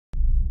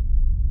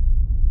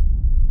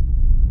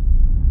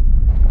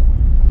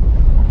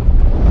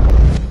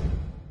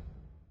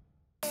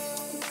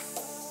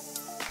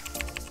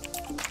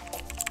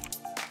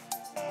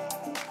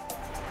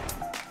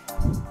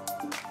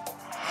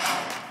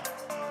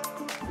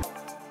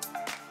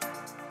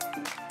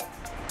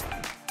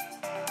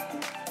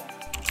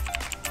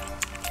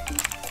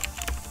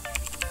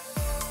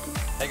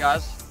Hey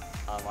guys,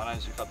 my name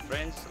is Richardt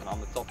Frenz and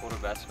I'm the top order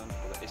batsman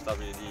for the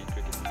SWD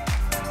cricket team.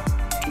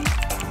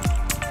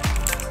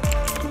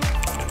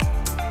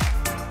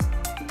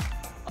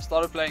 I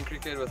started playing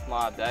cricket with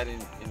my dad in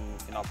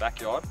our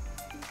backyard,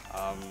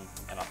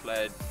 and I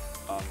played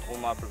all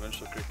my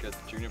provincial cricket,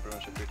 junior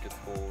provincial cricket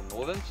for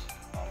Northerns,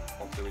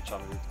 after which I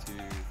moved to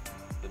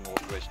the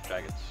Northwest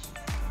Dragons.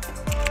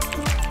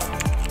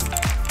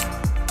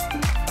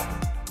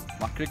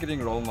 My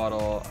cricketing role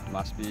model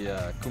must be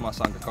Kuma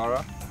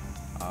Sangakkara.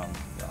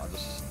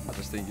 I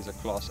just think he's a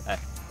class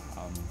act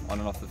on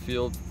and off the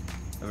field.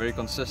 A very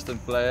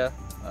consistent player,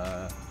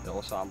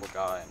 also a humble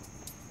guy, and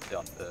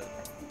yeah, the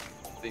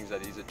things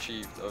that he's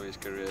achieved over his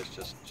career is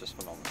just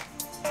phenomenal.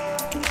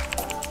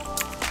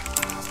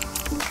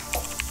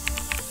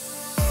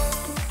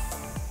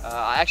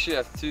 I actually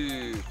have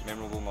two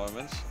memorable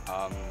moments.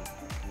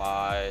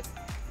 My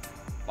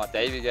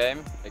debut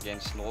game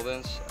against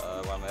Northerns,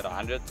 where I made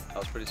 100, that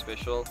was pretty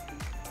special.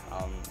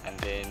 And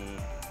then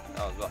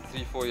that was about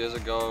 3-4 years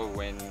ago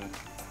when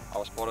I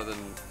was part of the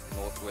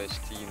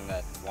Northwest team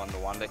that won the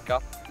One Day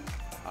Cup.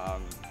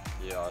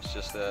 Yeah, it's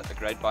just a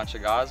great bunch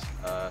of guys.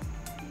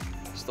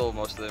 Still,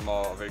 most of them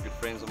are very good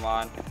friends of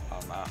mine,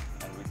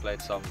 and we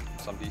played some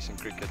decent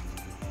cricket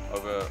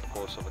over the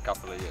course of a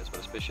couple of years.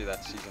 But especially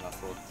that season, I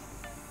thought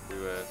we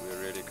were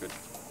really good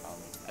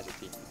as a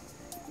team.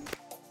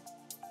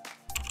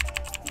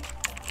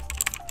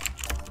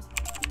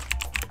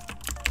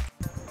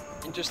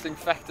 Interesting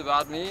fact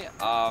about me,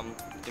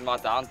 in my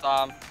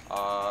downtime,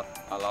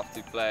 I love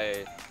to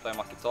play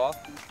my guitar.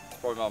 It's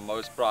probably my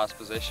most prized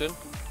possession.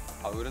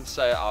 I wouldn't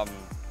say I'm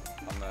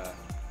a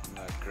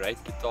great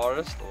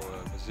guitarist or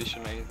a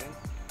musician or anything,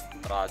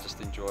 but I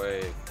just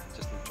enjoy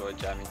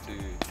jamming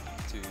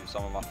to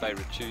some of my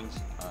favorite tunes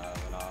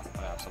when I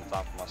have some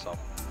time for myself.